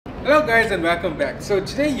Hello guys and welcome back. So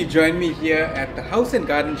today you join me here at the House and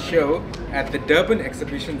Garden show at the Durban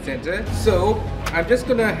Exhibition Center. So I'm just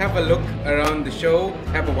gonna have a look around the show,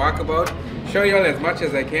 have a walkabout, show you all as much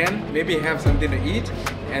as I can, maybe have something to eat,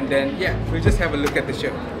 and then yeah, we'll just have a look at the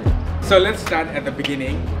show. So let's start at the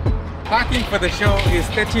beginning. Parking for the show is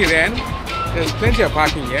 30 Rand. There's plenty of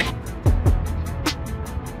parking here.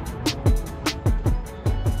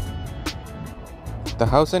 The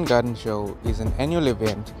House and Garden Show is an annual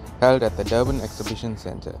event held at the Durban Exhibition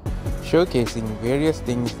Center, showcasing various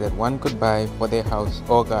things that one could buy for their house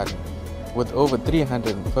or garden, with over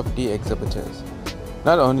 350 exhibitors.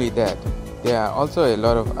 Not only that, there are also a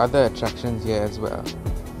lot of other attractions here as well.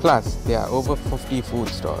 Plus, there are over 50 food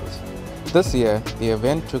stalls. This year, the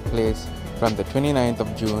event took place from the 29th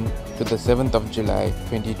of June to the 7th of July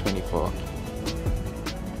 2024.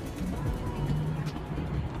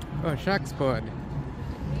 Oh, shark spot.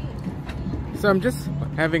 So I'm just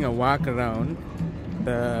having a walk around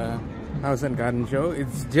the House and Garden show.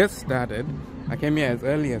 It's just started. I came here as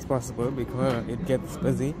early as possible because it gets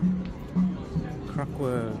busy. Croc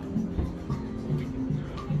World.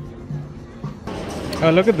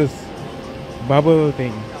 Oh, look at this bubble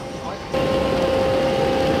thing.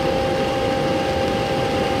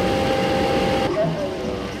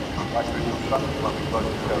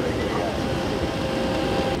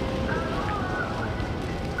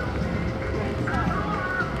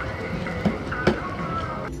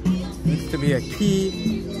 To be a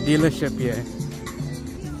key dealership here.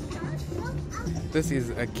 This is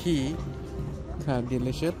a key car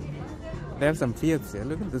dealership. They have some Fiats here.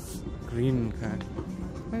 Look at this green car.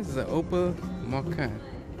 This is an Opel Mokka.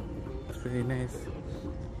 It's pretty nice.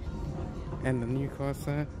 And a new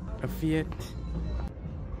Corsa, a Fiat,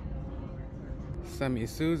 some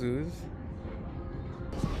Isuzus.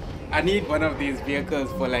 I need one of these vehicles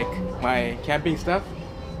for like my camping stuff.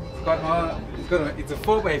 It's a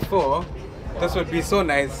 4x4. This would be so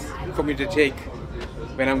nice for me to take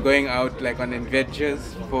when I'm going out like on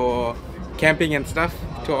adventures for camping and stuff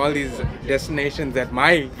to all these destinations that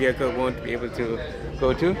my vehicle won't be able to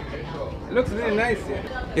go to. It looks really nice. Yeah.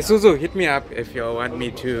 Isuzu, hit me up if you want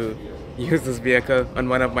me to use this vehicle on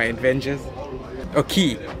one of my adventures. Oh,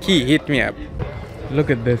 Key, hit me up.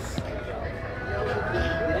 Look at this.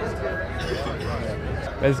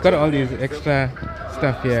 It's got all these extra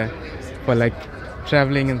stuff here for like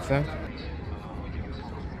traveling and stuff.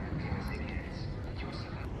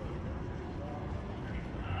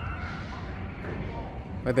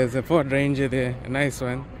 But there's a Ford Ranger there, a nice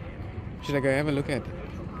one. Should I go have a look at it?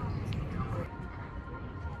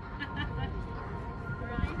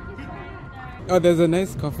 Oh, there's a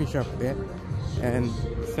nice coffee shop there and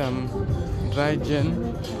some dry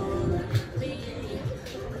gin.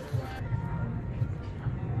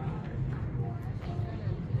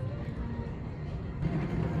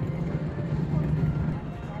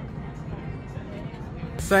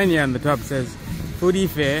 Sign here on the top says Foodie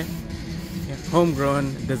Fair,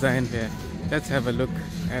 Homegrown Design Fair. Let's have a look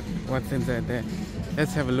at what's inside there.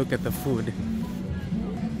 Let's have a look at the food.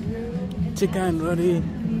 Chicken roti.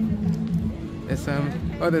 There's some.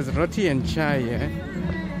 Oh, there's roti and chai here.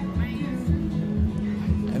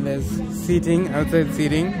 And there's seating, outside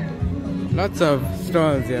seating. Lots of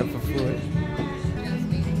stalls here for food.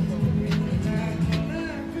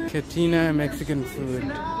 Cantina Mexican food.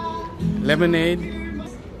 Lemonade.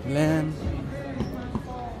 Lamb.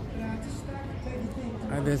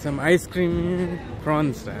 There's some ice cream,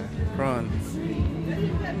 prawns.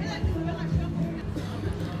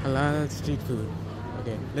 Halal street food.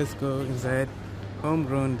 Okay, let's go inside.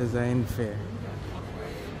 Homegrown Design Fair.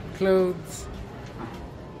 Clothes.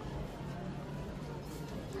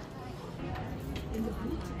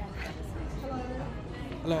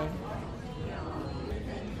 Hello.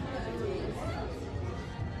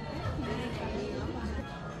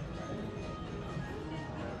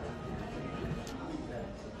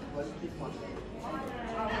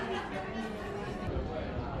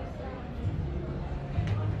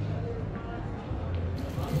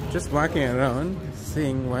 Just walking around,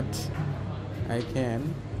 seeing what I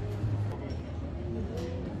can.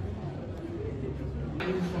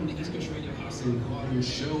 From the East Coast Radio House and Garden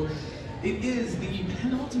show, it is the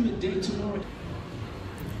penultimate day tomorrow.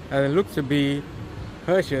 It looks to be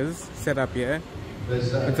Hershey's set up here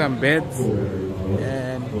with some beds,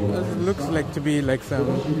 and it looks like to be like some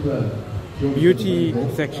beauty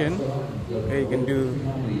section where you can do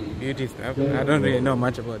beauty stuff. I don't really know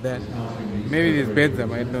much about that. Maybe these beds I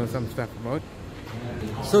might know some stuff about.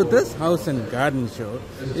 So this house and garden show,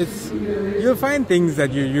 you'll find things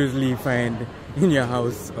that you usually find in your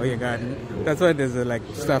house or your garden. That's why there's like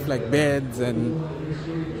stuff like beds and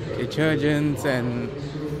detergents and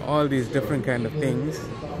all these different kind of things.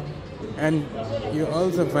 And you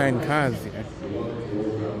also find cars here.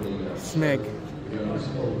 Snack.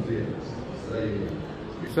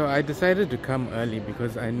 So I decided to come early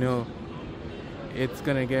because I know it's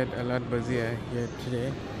gonna get a lot busier here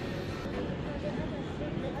today.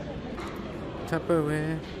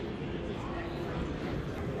 Tupperware.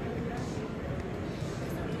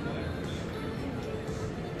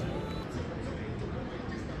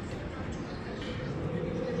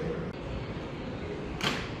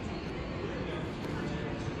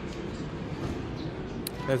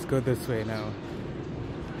 Let's go this way now.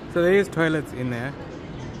 So there is toilets in there.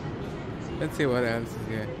 Let's see what else is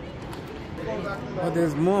here. Oh,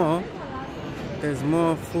 there's more. There's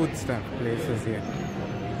more food stuff places here.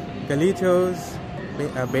 Galitos,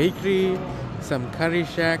 a bakery, some curry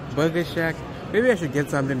shack, burger shack. Maybe I should get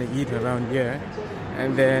something to eat around here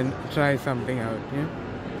and then try something out. Yeah?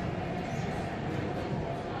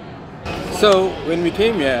 So when we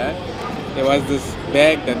came here, there was this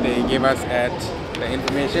bag that they gave us at the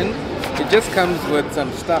information. It just comes with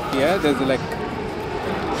some stuff here. There's like,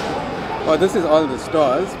 oh, this is all the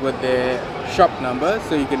stores with their shop numbers,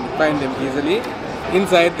 so you can find them easily.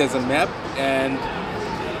 Inside there's a map, and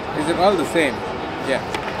is it all the same? Yeah,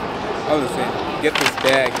 all the same. Get this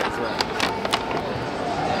bag as well.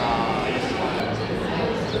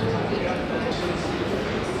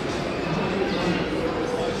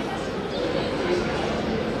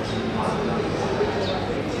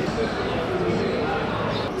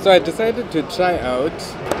 So I decided to try out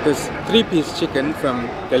this 3-piece chicken from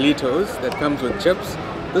Galitos that comes with chips.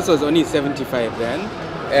 This was only 75 rand,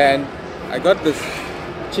 and I got this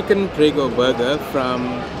chicken Prego burger from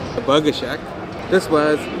a burger shack. This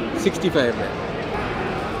was 65 rand.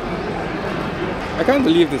 I can't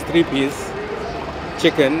believe this 3-piece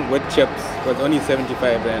chicken with chips was only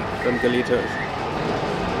 75 rand from Galitos.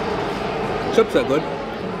 Chips are good.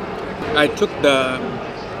 I took the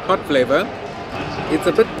hot flavor. It's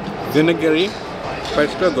a bit vinegary, but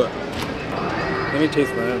it's still good. Let me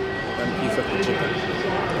taste one piece of the chicken.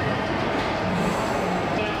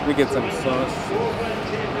 We get some sauce.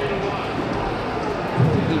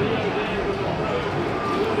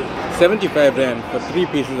 75 rand for 3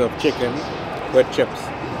 pieces of chicken with chips.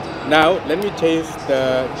 Now let me taste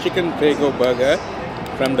the chicken Prego burger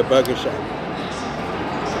from the burger shack.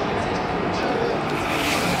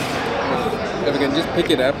 If we can just pick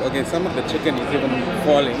it up. Okay, some of the chicken is even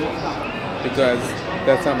falling because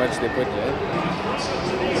that's how much they put there.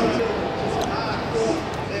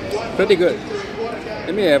 Pretty good.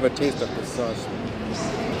 Let me have a taste of the sauce.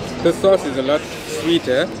 The sauce is a lot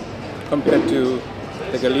sweeter compared to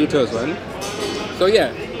the Galitos one. So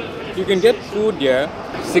yeah, you can get food here,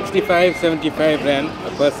 65, 75 rand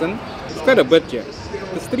a person. It's quite a bit here.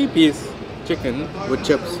 This 3-piece chicken with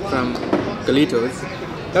chips from Galitos,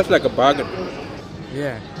 that's like a bargain.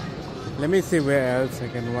 Yeah, let me see where else I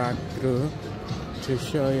can walk through to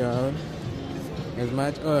show you all as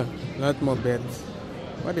much. Oh, a lot more beds.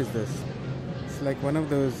 What is this? It's like one of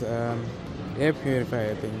those air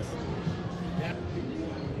purifier things.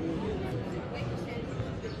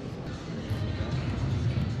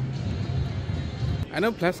 I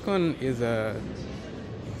know Plascon is a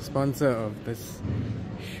sponsor of this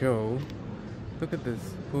show. Look at this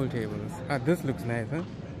pool tables. Ah, this looks nice, huh?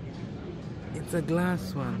 It's a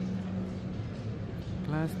glass one.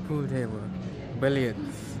 Glass pool table.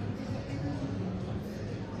 Billiards.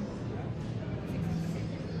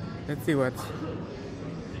 Let's see what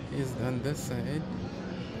is on this side.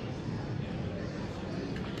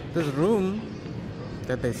 This room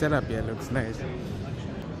that they set up here looks nice.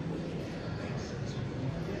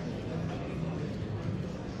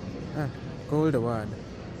 Ah, Gold Award.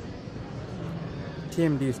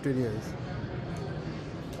 TMD Studios.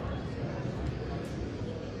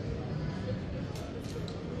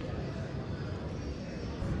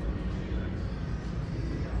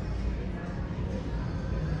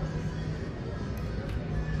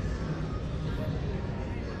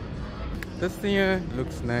 This thing here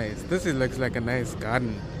looks nice. Looks like a nice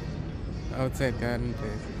garden. Outside garden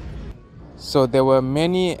place. So there were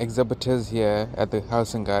many exhibitors here at the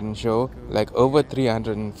House and Garden Show, like over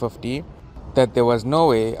 350, that there was no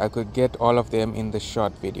way I could get all of them in this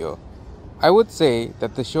short video. I would say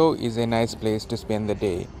that the show is a nice place to spend the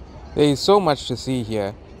day. There is so much to see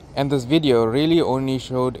here, and this video really only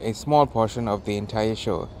showed a small portion of the entire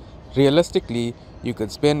show. Realistically, you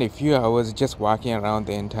could spend a few hours just walking around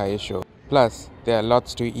the entire show. Plus, there are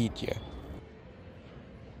lots to eat here.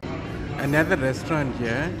 Another restaurant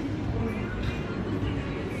here.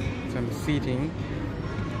 Some seating.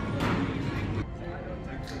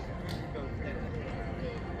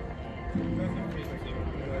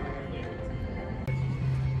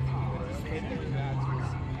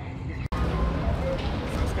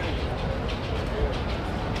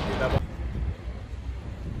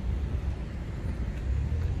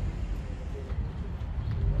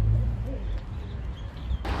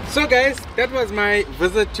 So guys, that was my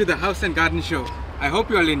visit to the House and Garden Show. I hope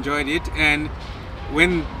you all enjoyed it, and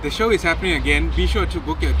when the show is happening again, be sure to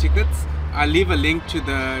book your tickets. I'll leave a link to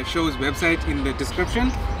the show's website in the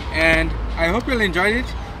description, and I hope you all enjoyed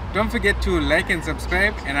it. Don't forget to like and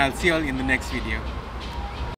subscribe, and I'll see you all in the next video.